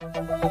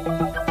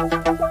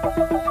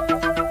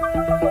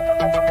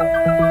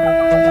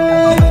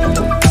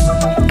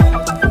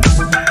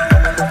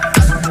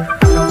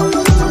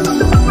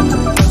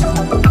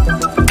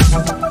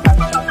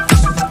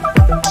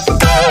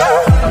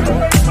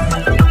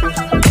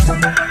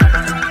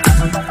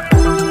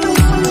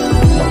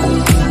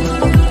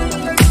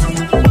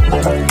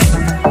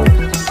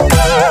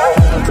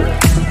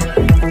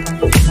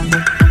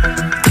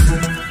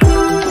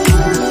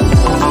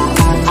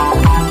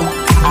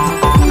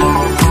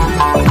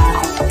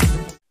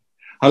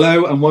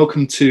Hello and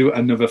welcome to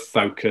another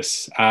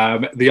Focus.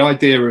 The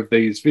idea of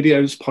these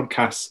videos,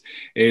 podcasts,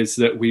 is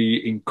that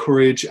we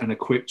encourage and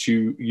equip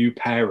you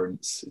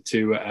parents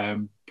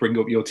to bring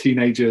up your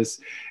teenagers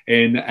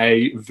in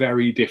a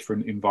very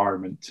different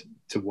environment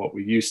to what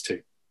we're used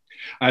to.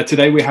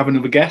 Today we have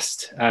another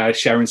guest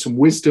sharing some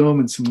wisdom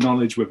and some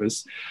knowledge with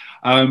us.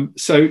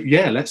 So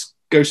yeah, let's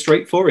go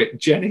straight for it.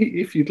 Jenny,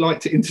 if you'd like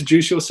to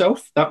introduce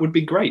yourself, that would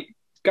be great.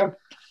 Go.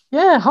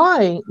 Yeah,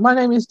 hi, my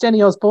name is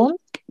Jenny Osborne.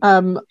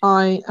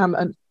 I am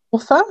an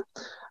author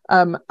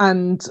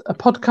and a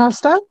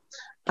podcaster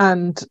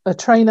and a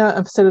trainer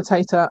and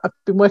facilitator. I've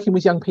been working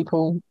with young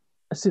people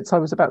since I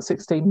was about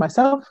 16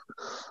 myself,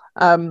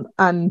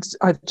 and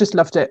I've just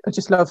loved it. I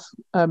just love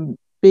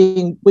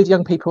being with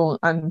young people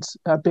and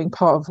being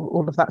part of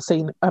all of that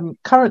scene.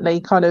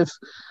 Currently kind of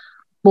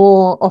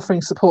more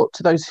offering support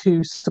to those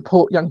who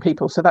support young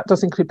people. So that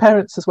does include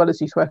parents as well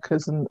as youth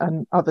workers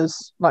and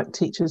others like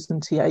teachers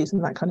and TAs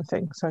and that kind of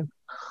thing. So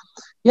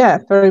yeah,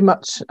 very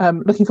much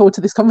looking forward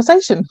to this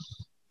conversation.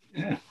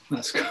 Yeah,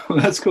 that's cool.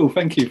 That's cool.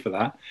 Thank you for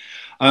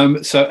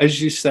that. So as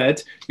you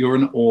said, you're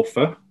an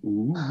author.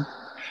 Ooh.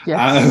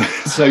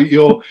 Yes. So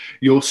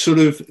you're sort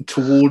of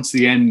towards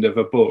the end of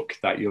a book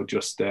that you're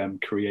just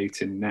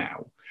creating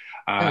now.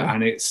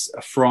 And it's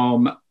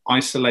From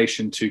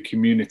Isolation to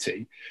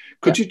Community.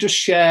 Could you just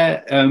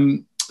share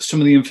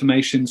some of the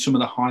information, some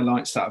of the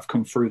highlights that have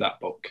come through that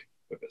book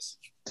with us?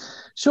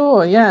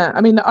 Sure, yeah.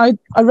 I mean, I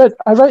wrote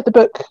the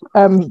book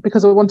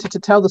because I wanted to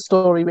tell the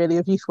story really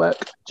of youth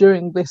work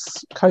during this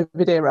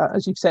COVID era.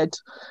 As you've said,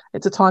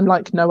 it's a time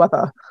like no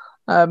other.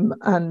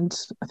 And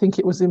I think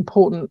it was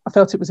important, I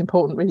felt it was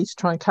important really to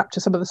try and capture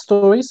some of the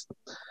stories.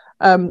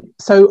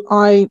 So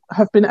I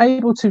have been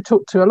able to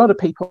talk to a lot of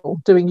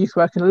people doing youth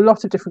work in a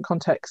lot of different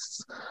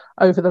contexts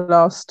over the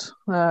last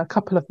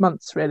couple of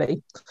months,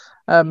 really.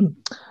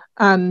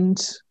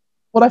 And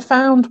what I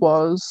found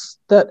was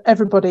that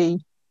everybody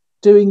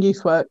doing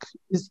youth work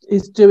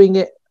is doing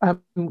it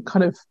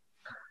kind of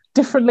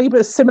differently,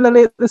 but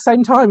similarly at the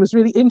same time. It was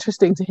really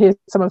interesting to hear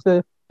some of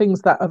the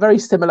things that are very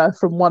similar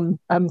from one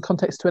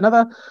context to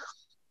another,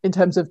 in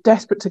terms of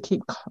desperate to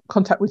keep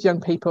contact with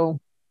young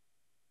people,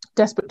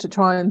 desperate to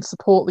try and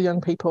support the young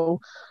people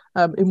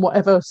in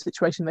whatever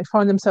situation they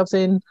find themselves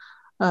in,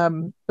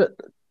 but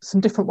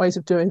some different ways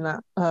of doing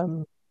that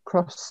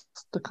across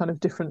the kind of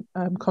different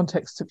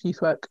contexts of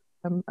youth work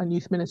and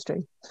youth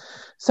ministry.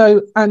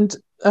 So, and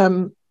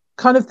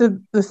kind of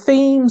the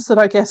themes that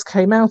I guess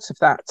came out of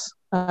that,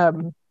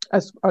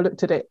 as I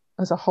looked at it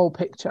as a whole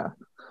picture,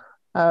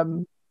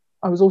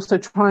 I was also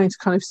trying to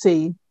kind of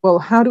see, well,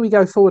 how do we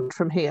go forward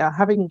from here?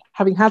 Having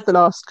had the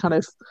last kind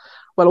of,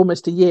 well,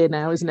 almost a year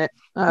now, isn't it,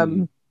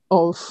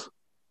 of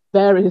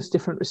various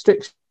different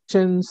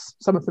restrictions,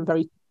 some of them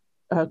very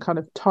kind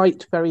of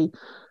tight, very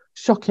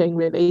shocking,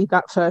 really.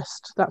 That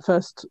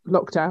first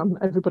lockdown,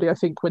 everybody, I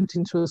think, went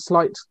into a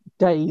slight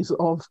daze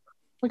of,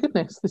 my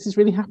goodness, this is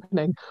really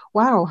happening.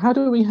 Wow, how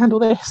do we handle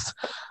this?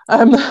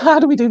 How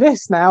do we do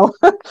this now?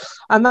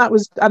 and that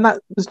was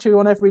true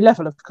on every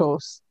level, of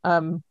course.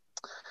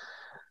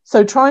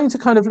 So trying to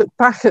kind of look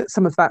back at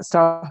some of that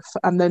stuff,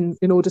 and then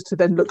in order to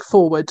then look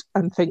forward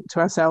and think to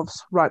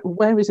ourselves, right, well,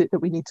 where is it that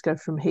we need to go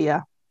from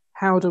here?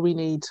 How do we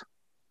need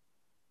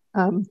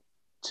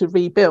to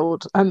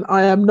rebuild? And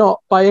I am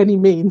not by any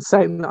means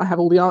saying that I have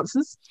all the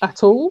answers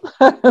at all.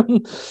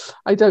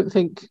 I don't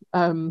think,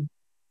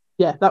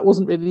 that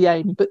wasn't really the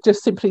aim, but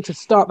just simply to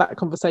start that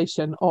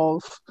conversation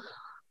of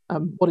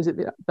what is it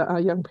that our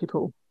young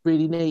people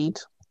really need.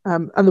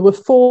 And there were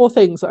four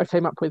things that I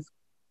came up with,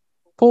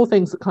 four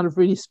things that kind of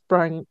really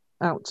sprang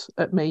out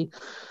at me.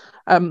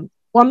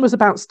 One was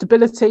about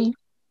stability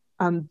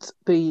and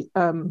the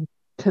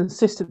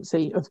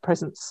consistency of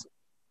presence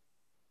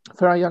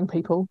for our young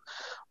people.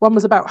 One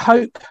was about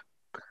hope,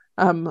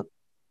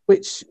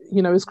 which,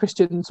 you know, as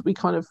Christians,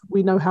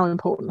 we know how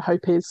important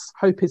hope is.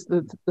 Hope is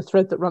the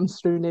thread that runs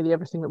through nearly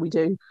everything that we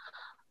do.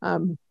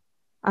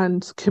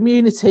 And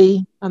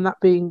community, and that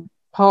being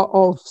part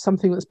of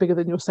something that's bigger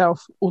than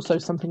yourself, also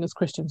something as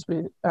Christians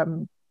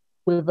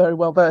we're very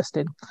well versed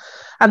in.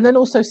 And then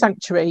also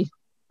sanctuary.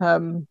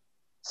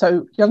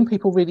 So young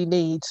people really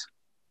need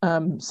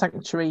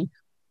sanctuary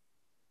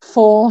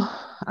for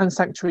and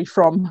sanctuary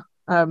from,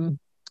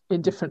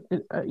 in different,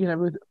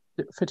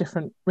 for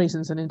different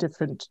reasons and in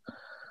different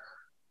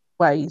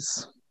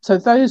ways. So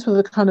those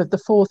were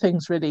the four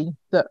things really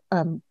that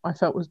I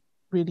felt was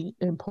really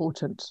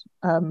important.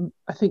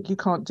 I think you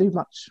can't do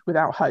much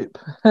without hope.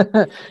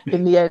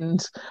 In the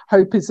end,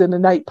 hope is an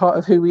innate part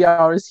of who we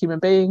are as human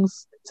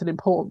beings. It's an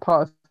important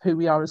part of who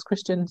we are as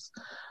Christians,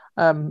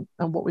 and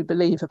what we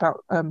believe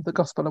about the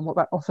gospel and what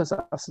that offers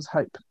us as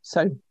hope.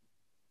 So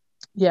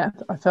yeah,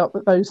 I felt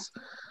that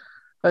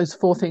those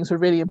four things were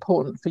really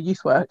important for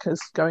youth workers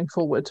going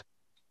forward.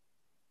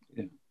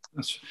 Yeah,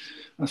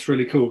 that's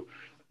really cool.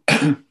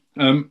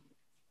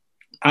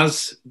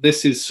 As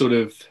this is sort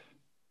of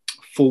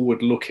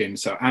forward looking,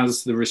 so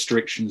as the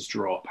restrictions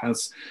drop,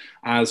 as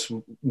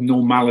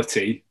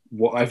normality,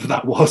 whatever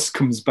that was,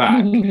 comes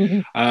back,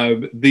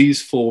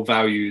 these four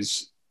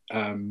values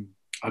are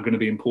going to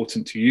be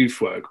important to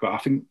youth work, but I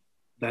think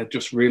they're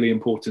just really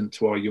important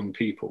to our young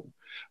people,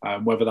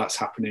 whether that's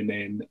happening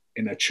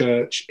in a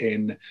church,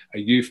 in a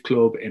youth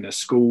club, in a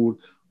school,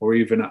 or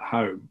even at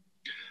home.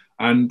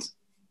 And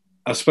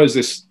I suppose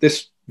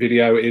this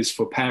video is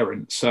for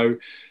parents, so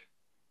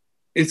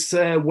is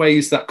there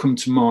ways that come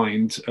to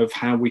mind of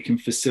how we can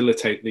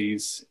facilitate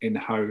these in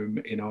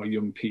home in our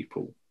young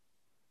people?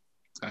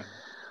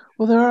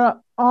 Well, there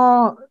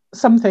are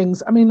some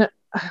things. I mean,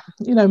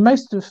 you know,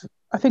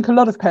 I think a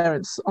lot of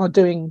parents are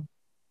doing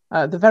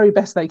the very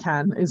best they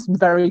can in some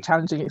very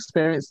challenging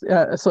sort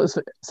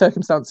of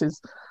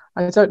circumstances.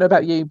 I don't know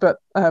about you, but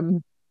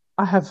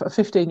I have a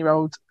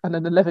 15-year-old and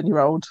an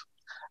 11-year-old,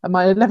 and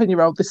my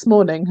 11-year-old this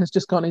morning has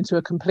just gone into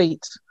a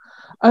complete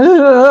I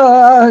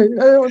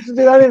don't want to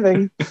do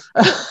anything.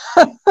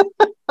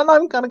 And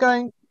I'm kind of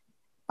going,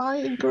 I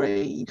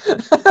agree.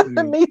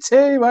 Me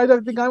too. I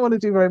don't think I want to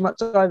do very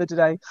much either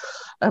today.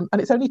 And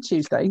it's only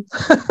Tuesday.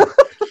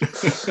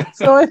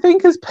 So I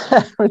think as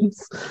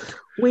parents,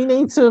 we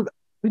need to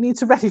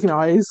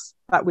recognise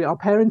that we are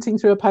parenting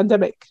through a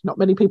pandemic. Not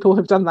many people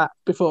have done that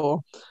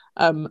before.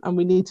 And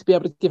we need to be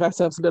able to give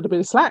ourselves a little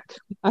bit of slack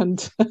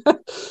and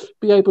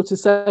be able to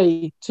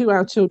say to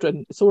our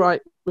children, it's all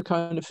right, we're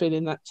kind of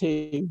feeling that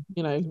too.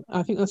 You know,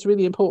 I think that's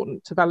really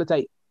important to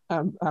validate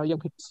our young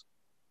people's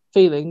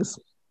feelings,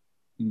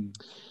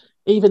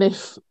 even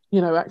if,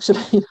 you know,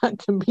 actually that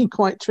can be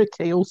quite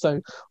tricky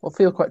also, or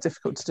feel quite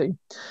difficult to do.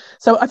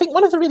 So I think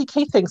one of the really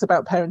key things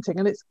about parenting,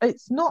 and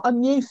it's not a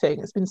new thing,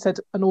 it's been said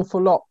an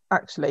awful lot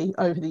actually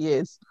over the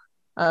years,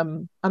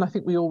 and I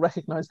think we all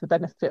recognise the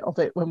benefit of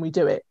it when we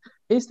do it,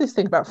 is this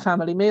thing about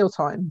family meal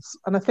times.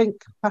 And I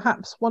think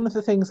perhaps one of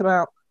the things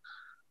about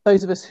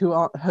those of us who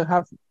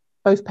have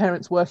both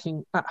parents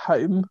working at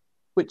home,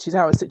 which is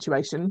our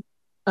situation,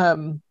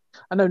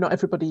 I know not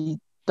everybody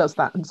does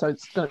that, and so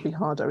it's going to be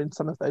harder in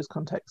some of those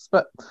contexts,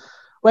 but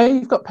where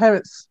you've got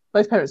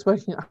both parents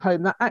working at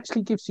home, that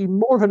actually gives you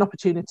more of an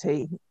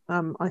opportunity,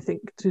 I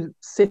think, to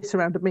sit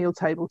around a meal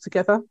table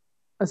together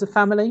as a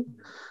family.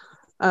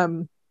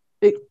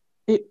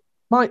 It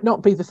might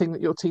not be the thing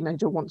that your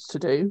teenager wants to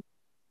do.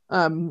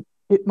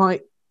 It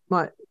might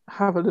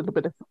have a little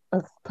bit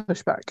of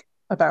pushback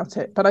about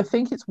it, but I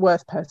think it's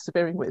worth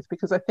persevering with,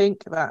 because I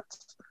think that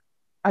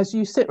as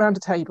you sit around a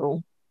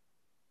table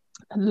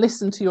and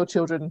listen to your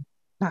children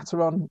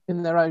natter on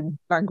in their own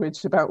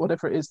language about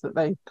whatever it is that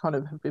they kind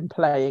of have been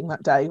playing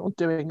that day or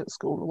doing at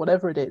school or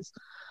whatever it is,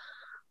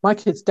 my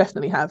kids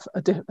definitely have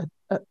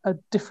a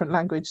different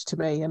language to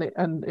me, and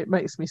it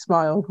makes me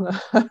smile.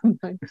 I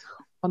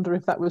wonder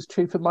if that was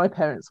true for my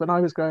parents when I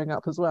was growing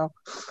up as well.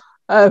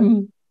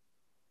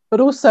 But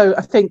also,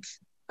 I think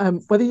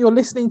whether you're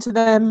listening to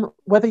them,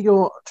 whether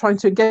you're trying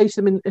to engage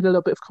them in a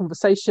little bit of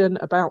conversation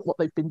about what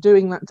they've been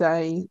doing that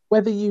day,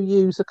 whether you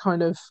use a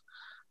kind of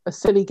a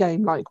silly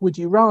game like Would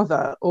You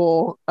Rather,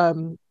 or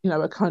you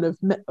know, a kind of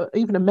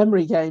even a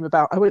memory game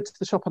about I went to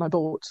the shop and I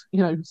bought,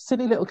 you know,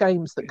 silly little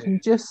games that can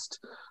just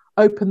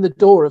open the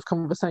door of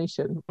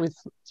conversation with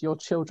your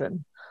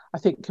children, I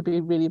think could be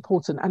really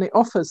important. And it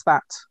offers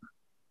that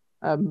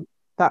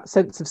that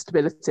sense of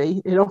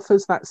stability. It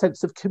offers that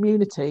sense of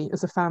community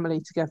as a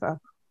family together.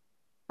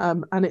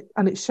 And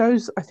it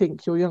shows, I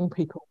think, your young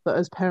people that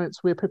as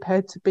parents we're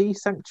prepared to be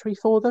sanctuary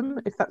for them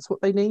if that's what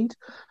they need.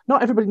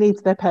 Not everybody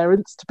needs their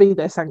parents to be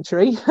their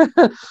sanctuary.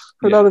 For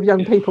a lot of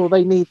young people,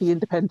 they need the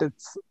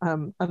independence,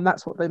 and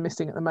that's what they're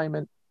missing at the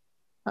moment.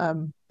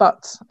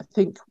 But I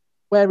think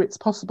where it's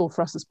possible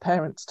for us as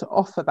parents to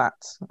offer that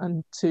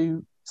and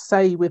to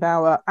say with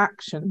our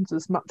actions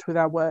as much with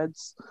our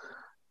words,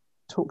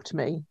 talk to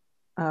me,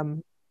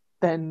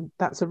 then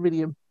that's a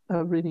really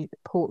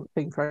important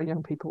thing for our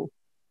young people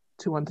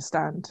to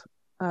understand,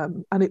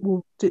 and it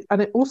will do,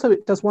 and it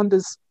does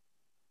wonders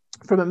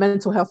from a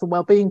mental health and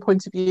well-being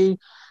point of view.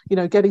 You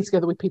know, getting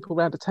together with people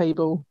around a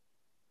table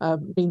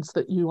means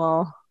that you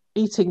are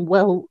eating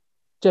well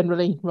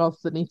generally rather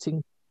than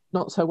eating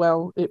not so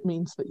well. It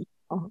means that you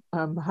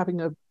are having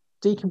a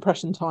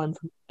decompression time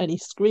from any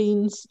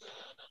screens.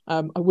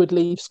 I would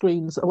leave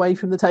screens away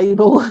from the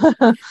table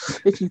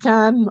if you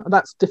can.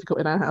 That's difficult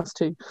in our house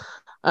too.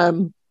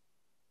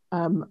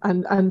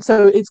 And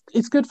so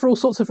it's good for all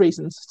sorts of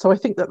reasons. So I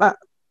think that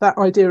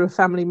idea of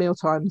family meal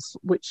times,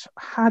 which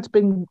had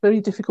been very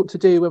difficult to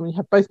do when we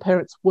had both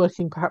parents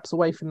working perhaps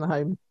away from the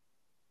home,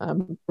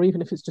 or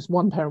even if it's just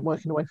one parent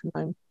working away from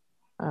home,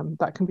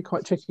 that can be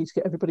quite tricky to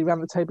get everybody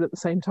around the table at the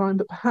same time,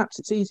 but perhaps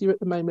it's easier at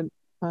the moment.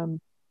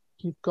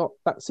 You've got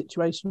that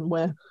situation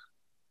where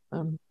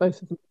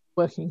both of them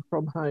are working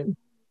from home.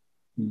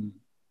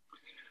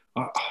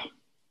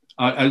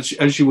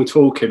 As you were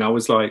talking, I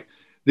was like,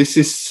 this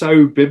is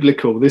so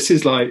biblical. This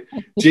is like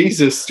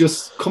Jesus,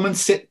 just come and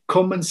sit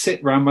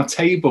around my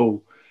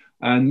table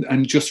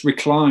and just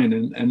recline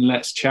and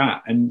let's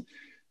chat. And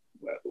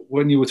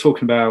when you were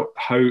talking about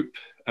hope,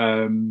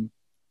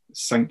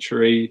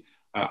 sanctuary,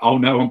 oh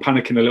no, I'm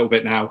panicking a little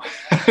bit now.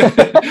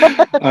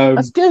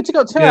 That's good. You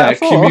got 2 out of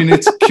 4.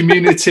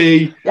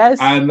 Community, yes.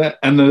 And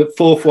the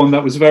fourth one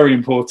that was very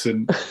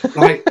important.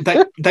 Like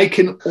they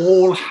can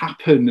all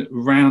happen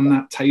around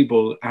that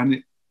table,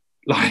 and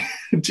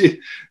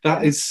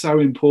that is so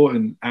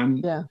important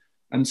and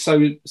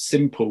so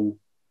simple,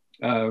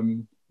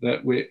 that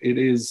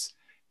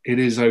it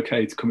is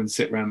okay to come and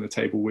sit around the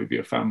table with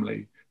your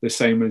family, the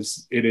same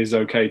as it is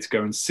okay to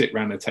go and sit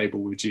around the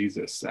table with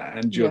Jesus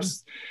and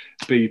just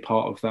be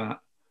part of that.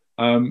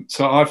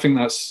 So I think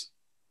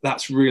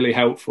that's really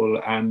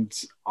helpful, and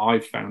I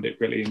found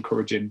it really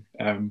encouraging,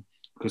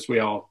 because we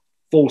are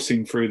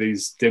forcing through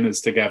these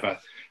dinners together,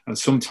 and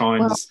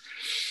sometimes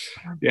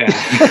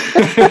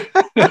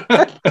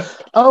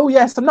oh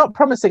yes, I'm not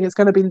promising it's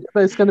going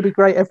to be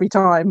great every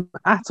time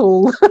at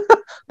all,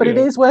 but it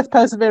is worth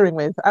persevering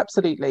with,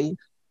 absolutely.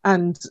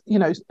 And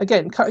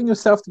again, cutting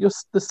yourself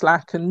the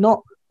slack, and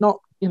not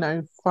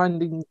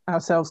finding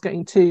ourselves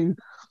getting too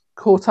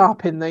caught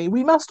up in the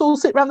we must all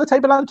sit around the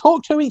table and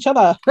talk to each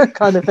other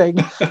kind of thing,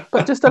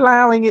 but just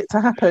allowing it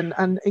to happen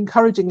and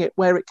encouraging it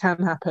where it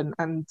can happen,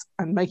 and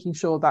making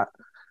sure that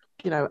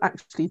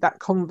actually that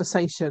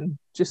conversation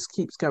just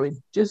keeps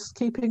going. Just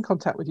keep in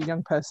contact with your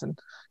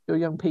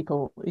young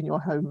people in your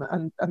home,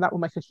 and that will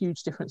make a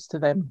huge difference to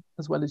them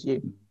as well as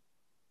you.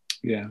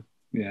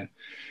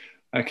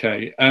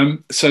 Okay,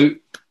 so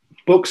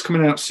book's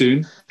coming out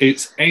soon.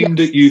 It's aimed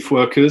at youth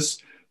workers,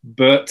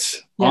 but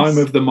I'm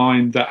of the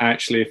mind that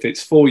actually if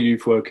it's for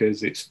youth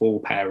workers, it's for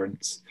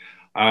parents.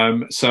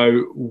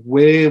 So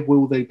where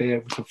will they be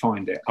able to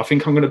find it? I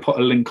think I'm going to put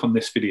a link on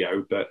this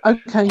video, but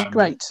okay,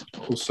 great.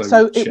 Also,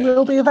 so it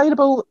will be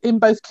available in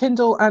both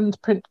Kindle and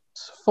print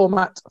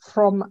format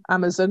from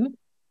Amazon.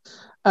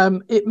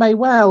 It may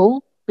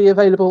well be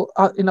available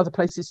in other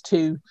places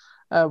too.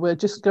 We're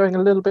just going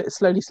a little bit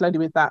slowly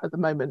with that at the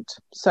moment.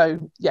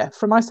 So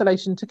From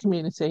Isolation to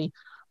Community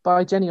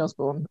by Jenny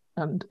Osborne,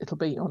 and it'll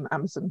be on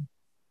Amazon.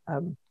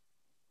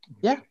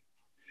 Great.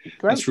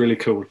 That's really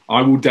cool.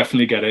 I will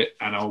definitely get it,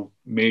 and I'll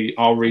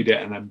read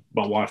it, and then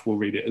my wife will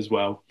read it as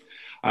well.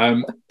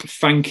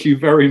 Thank you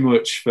very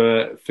much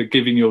for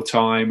giving your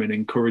time and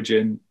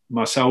encouraging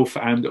myself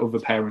and other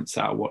parents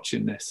that are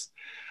watching this.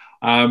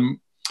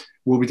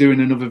 We'll be doing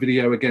another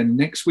video again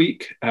next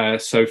week.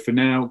 So for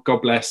now,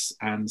 God bless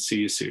and see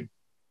you soon.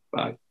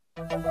 Bye.